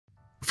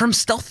From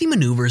stealthy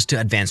maneuvers to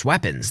advanced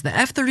weapons, the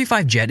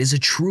F-35 jet is a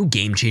true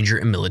game-changer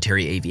in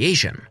military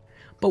aviation.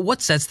 But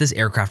what sets this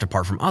aircraft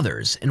apart from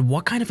others, and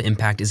what kind of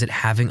impact is it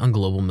having on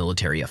global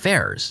military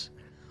affairs?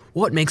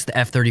 What makes the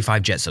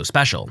F-35 jet so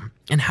special,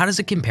 and how does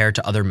it compare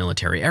to other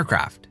military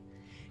aircraft?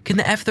 Can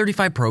the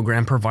F-35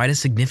 program provide a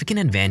significant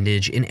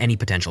advantage in any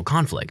potential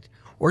conflict,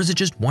 or is it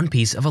just one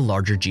piece of a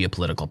larger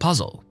geopolitical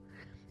puzzle?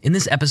 In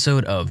this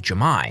episode of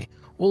Jamai,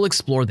 we'll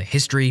explore the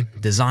history,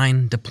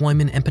 design,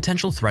 deployment, and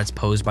potential threats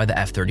posed by the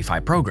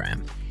F-35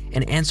 program,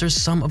 and answer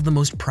some of the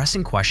most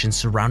pressing questions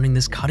surrounding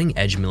this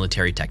cutting-edge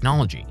military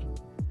technology.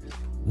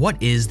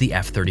 What is the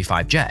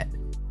F-35 jet?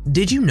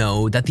 Did you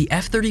know that the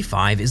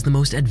F-35 is the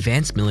most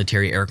advanced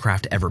military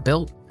aircraft ever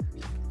built?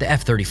 The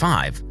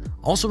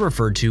F-35, also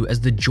referred to as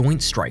the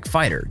Joint Strike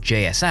Fighter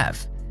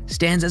 (JSF),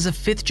 stands as a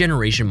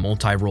fifth-generation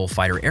multi-role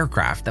fighter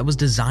aircraft that was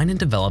designed and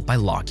developed by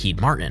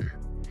Lockheed Martin.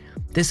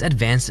 This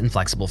advanced and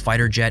flexible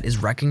fighter jet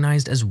is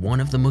recognized as one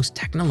of the most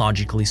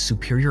technologically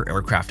superior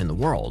aircraft in the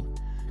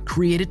world,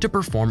 created to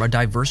perform a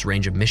diverse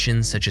range of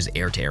missions such as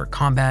air-to-air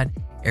combat,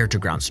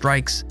 air-to-ground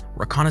strikes,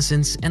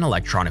 reconnaissance, and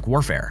electronic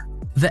warfare.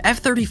 The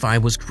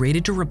F-35 was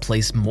created to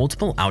replace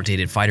multiple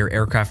outdated fighter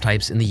aircraft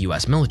types in the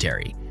US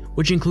military,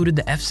 which included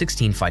the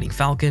F-16 Fighting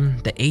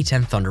Falcon, the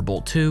A-10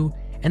 Thunderbolt II,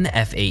 and the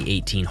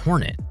F-A-18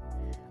 Hornet.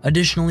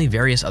 Additionally,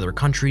 various other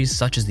countries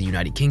such as the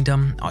United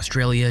Kingdom,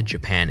 Australia,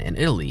 Japan, and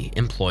Italy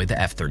employ the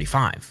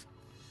F-35.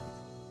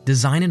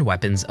 Design and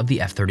weapons of the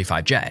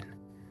F-35 jet.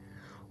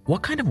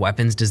 What kind of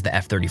weapons does the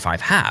F-35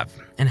 have,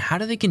 and how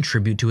do they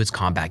contribute to its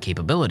combat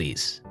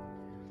capabilities?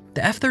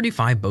 The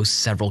F-35 boasts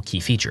several key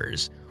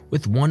features,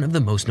 with one of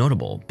the most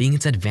notable being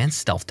its advanced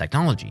stealth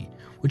technology,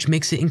 which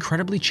makes it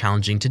incredibly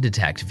challenging to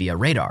detect via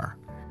radar.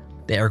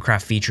 The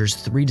aircraft features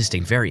three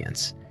distinct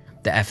variants: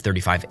 the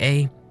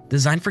F-35A,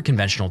 designed for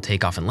conventional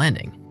takeoff and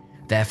landing,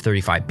 the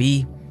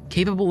F-35B,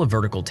 capable of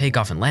vertical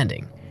takeoff and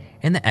landing,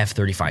 and the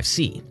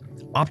F-35C,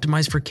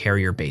 optimized for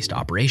carrier-based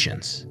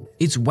operations.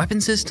 Its weapon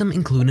system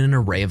included an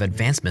array of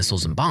advanced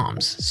missiles and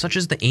bombs, such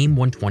as the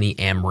AIM-120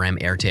 AMRAAM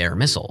air-to-air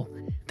missile,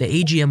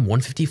 the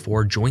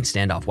AGM-154 Joint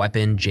Standoff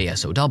Weapon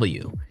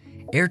JSOW,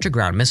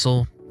 air-to-ground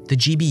missile, the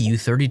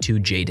GBU-32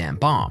 JDAM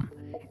bomb,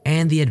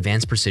 and the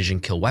Advanced Precision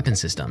Kill Weapon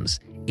Systems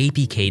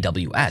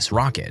APKWS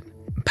rocket.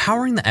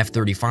 Powering the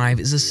F-35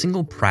 is a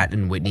single Pratt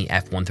 & Whitney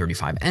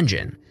F-135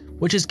 engine,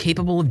 which is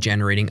capable of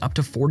generating up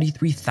to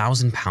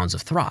 43,000 pounds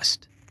of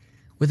thrust.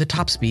 With a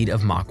top speed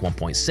of Mach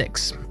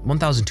 1.6,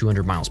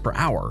 1,200 miles per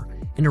hour,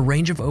 and a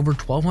range of over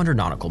 1,200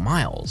 nautical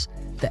miles,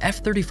 the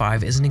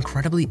F-35 is an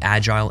incredibly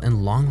agile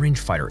and long-range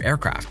fighter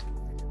aircraft.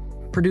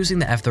 Producing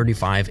the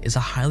F-35 is a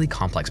highly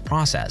complex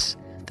process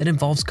that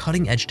involves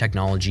cutting-edge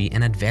technology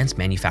and advanced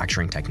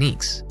manufacturing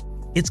techniques.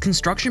 Its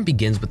construction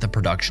begins with the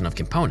production of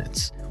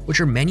components, which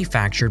are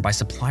manufactured by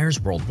suppliers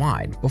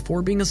worldwide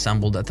before being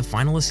assembled at the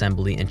final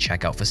assembly and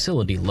checkout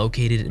facility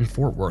located in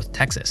Fort Worth,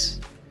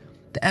 Texas.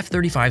 The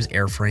F-35's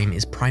airframe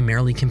is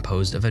primarily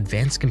composed of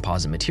advanced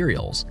composite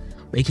materials,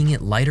 making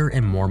it lighter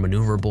and more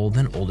maneuverable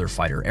than older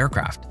fighter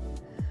aircraft.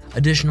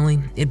 Additionally,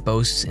 it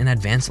boasts an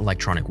advanced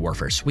electronic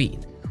warfare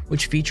suite,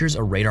 which features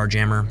a radar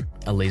jammer,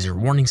 a laser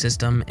warning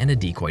system, and a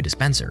decoy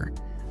dispenser,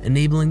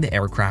 enabling the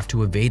aircraft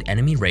to evade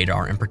enemy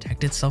radar and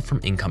protect itself from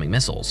incoming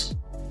missiles.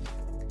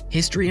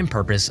 History and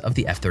purpose of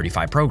the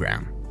F-35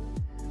 program.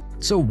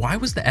 So why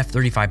was the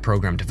F-35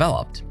 program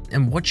developed,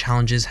 and what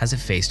challenges has it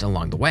faced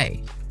along the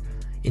way?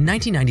 In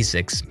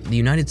 1996, the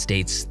United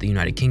States, the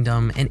United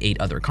Kingdom, and 8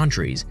 other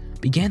countries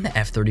began the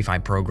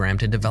F-35 program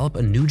to develop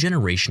a new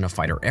generation of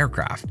fighter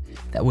aircraft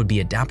that would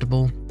be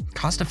adaptable,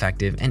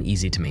 cost-effective, and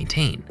easy to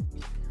maintain.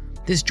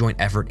 This joint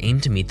effort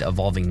aimed to meet the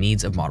evolving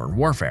needs of modern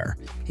warfare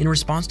in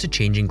response to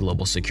changing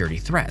global security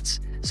threats,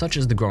 such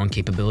as the growing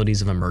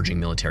capabilities of emerging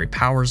military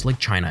powers like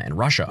China and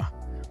Russia.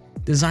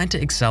 Designed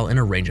to excel in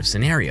a range of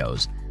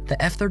scenarios,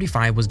 the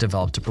F-35 was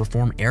developed to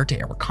perform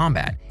air-to-air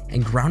combat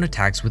and ground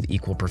attacks with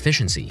equal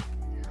proficiency.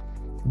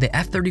 The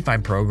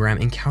F-35 program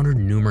encountered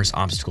numerous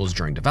obstacles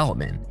during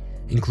development,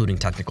 including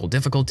technical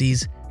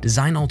difficulties,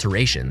 design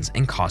alterations,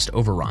 and cost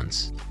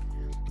overruns.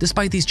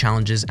 Despite these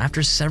challenges,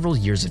 after several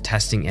years of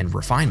testing and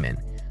refinement,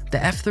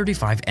 the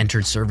F-35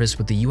 entered service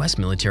with the US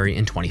military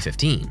in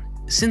 2015.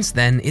 Since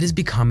then, it has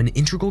become an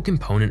integral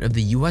component of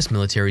the US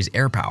military's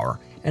air power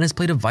and has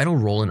played a vital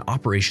role in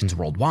operations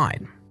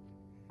worldwide.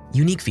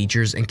 Unique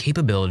features and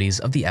capabilities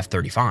of the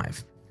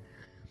F-35.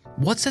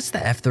 What sets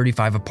the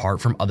F-35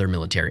 apart from other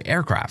military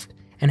aircraft,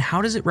 and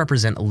how does it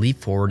represent a leap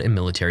forward in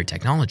military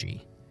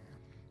technology?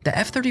 The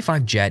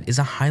F-35 jet is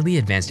a highly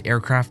advanced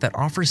aircraft that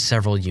offers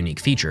several unique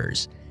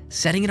features,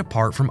 setting it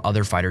apart from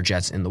other fighter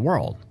jets in the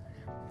world.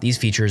 These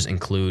features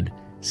include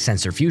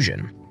sensor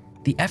fusion.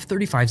 The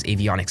F-35's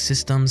avionics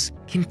systems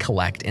can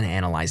collect and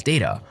analyze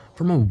data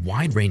from a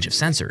wide range of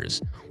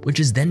sensors, which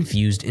is then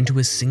fused into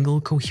a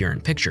single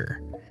coherent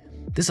picture.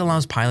 This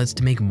allows pilots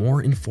to make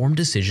more informed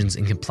decisions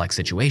in complex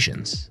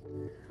situations.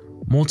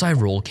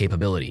 Multi-role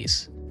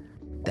capabilities.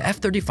 The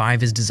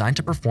F-35 is designed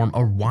to perform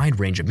a wide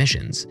range of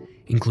missions,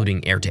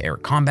 including air-to-air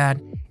combat,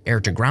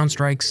 air-to-ground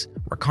strikes,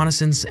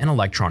 reconnaissance, and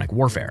electronic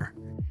warfare.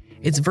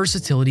 Its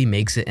versatility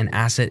makes it an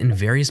asset in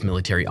various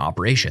military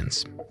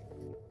operations.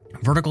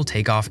 Vertical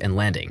takeoff and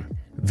landing,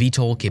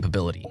 VTOL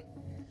capability.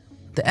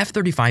 The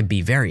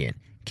F-35B variant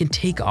can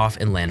take off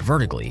and land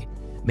vertically,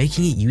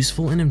 making it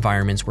useful in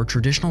environments where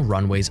traditional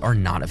runways are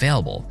not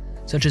available,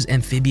 such as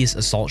amphibious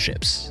assault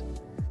ships.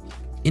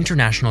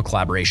 International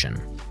collaboration.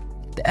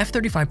 The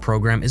F-35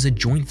 program is a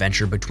joint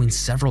venture between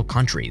several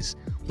countries,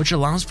 which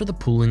allows for the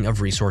pooling of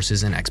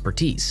resources and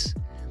expertise.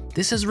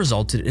 This has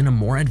resulted in a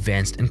more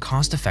advanced and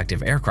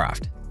cost-effective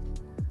aircraft.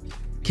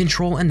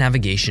 Control and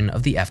navigation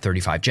of the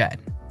F-35 jet.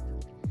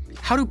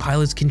 How do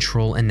pilots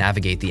control and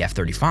navigate the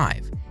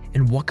F-35,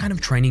 and what kind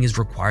of training is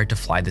required to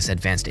fly this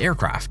advanced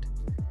aircraft?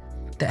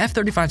 The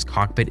F-35's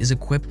cockpit is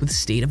equipped with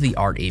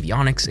state-of-the-art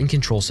avionics and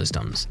control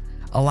systems,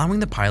 allowing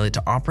the pilot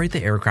to operate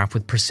the aircraft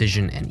with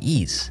precision and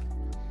ease.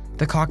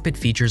 The cockpit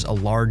features a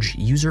large,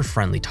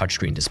 user-friendly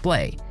touchscreen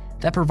display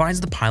that provides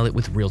the pilot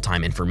with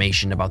real-time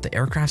information about the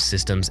aircraft's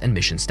systems and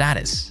mission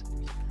status.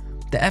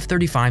 The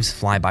F-35's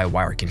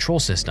fly-by-wire control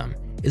system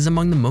is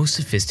among the most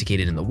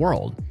sophisticated in the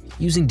world,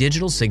 using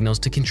digital signals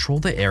to control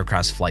the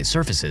aircraft's flight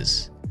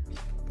surfaces.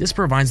 This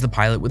provides the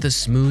pilot with a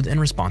smooth and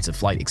responsive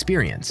flight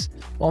experience,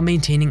 while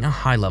maintaining a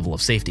high level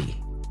of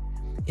safety.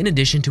 In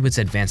addition to its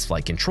advanced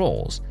flight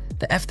controls,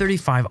 the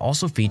F-35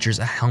 also features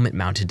a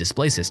helmet-mounted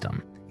display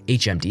system,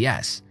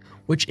 HMDS,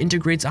 which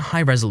integrates a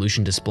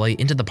high-resolution display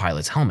into the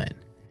pilot's helmet.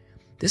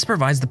 This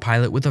provides the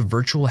pilot with a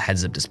virtual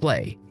heads-up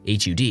display,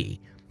 HUD,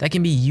 that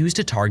can be used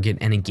to target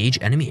and engage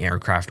enemy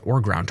aircraft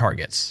or ground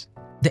targets.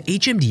 The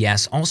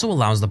HMDS also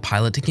allows the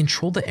pilot to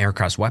control the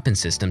aircraft's weapon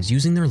systems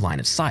using their line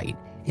of sight,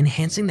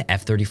 enhancing the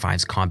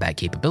F-35's combat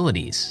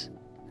capabilities.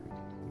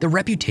 The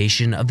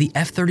reputation of the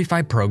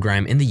F-35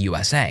 program in the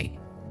USA.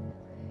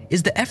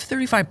 Is the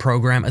F-35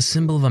 program a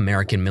symbol of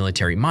American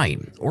military might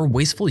or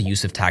wasteful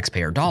use of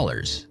taxpayer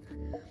dollars?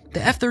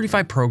 The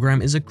F-35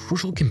 program is a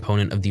crucial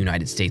component of the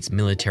United States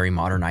military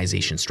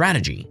modernization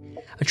strategy,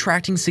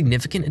 attracting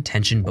significant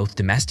attention both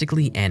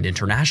domestically and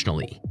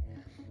internationally.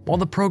 While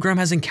the program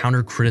has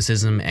encountered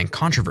criticism and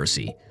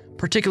controversy,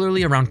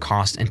 particularly around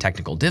cost and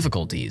technical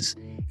difficulties,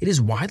 it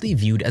is widely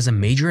viewed as a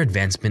major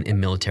advancement in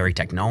military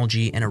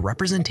technology and a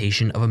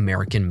representation of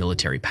American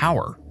military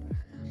power.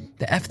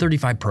 The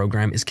F-35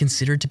 program is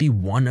considered to be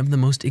one of the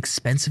most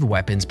expensive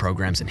weapons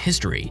programs in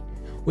history,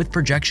 with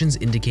projections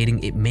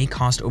indicating it may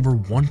cost over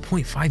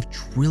 $1.5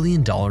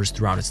 trillion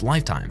throughout its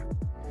lifetime.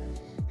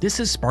 This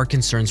has sparked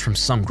concerns from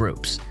some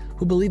groups,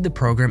 who believe the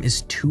program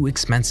is too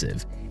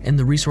expensive and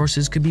the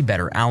resources could be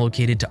better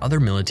allocated to other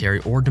military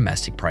or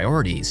domestic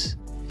priorities.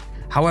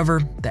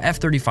 However, the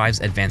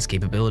F-35's advanced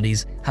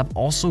capabilities have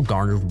also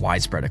garnered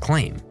widespread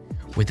acclaim,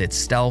 with its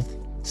stealth,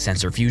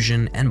 sensor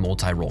fusion, and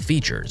multi-role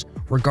features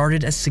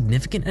regarded as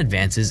significant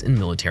advances in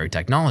military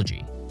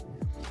technology.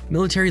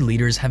 Military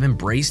leaders have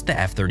embraced the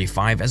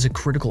F-35 as a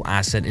critical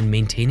asset in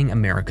maintaining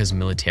America's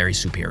military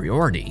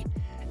superiority,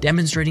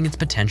 demonstrating its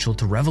potential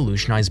to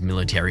revolutionize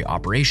military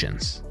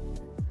operations.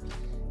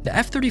 The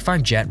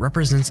F-35 jet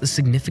represents a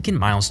significant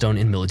milestone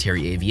in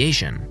military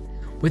aviation,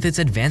 with its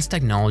advanced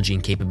technology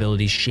and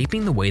capabilities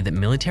shaping the way that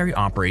military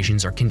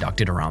operations are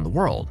conducted around the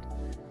world.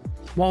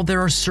 While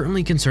there are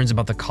certainly concerns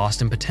about the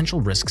cost and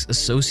potential risks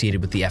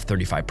associated with the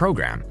F-35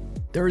 program,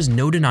 there is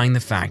no denying the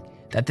fact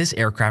that this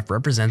aircraft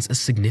represents a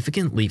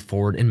significant leap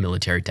forward in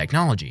military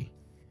technology.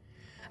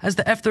 As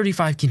the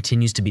F-35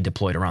 continues to be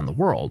deployed around the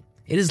world,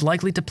 it is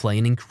likely to play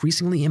an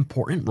increasingly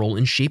important role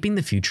in shaping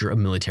the future of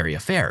military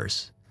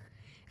affairs.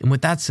 And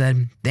with that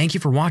said, thank you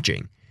for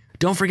watching.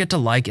 Don't forget to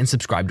like and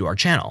subscribe to our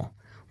channel.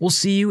 We'll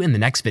see you in the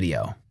next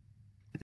video.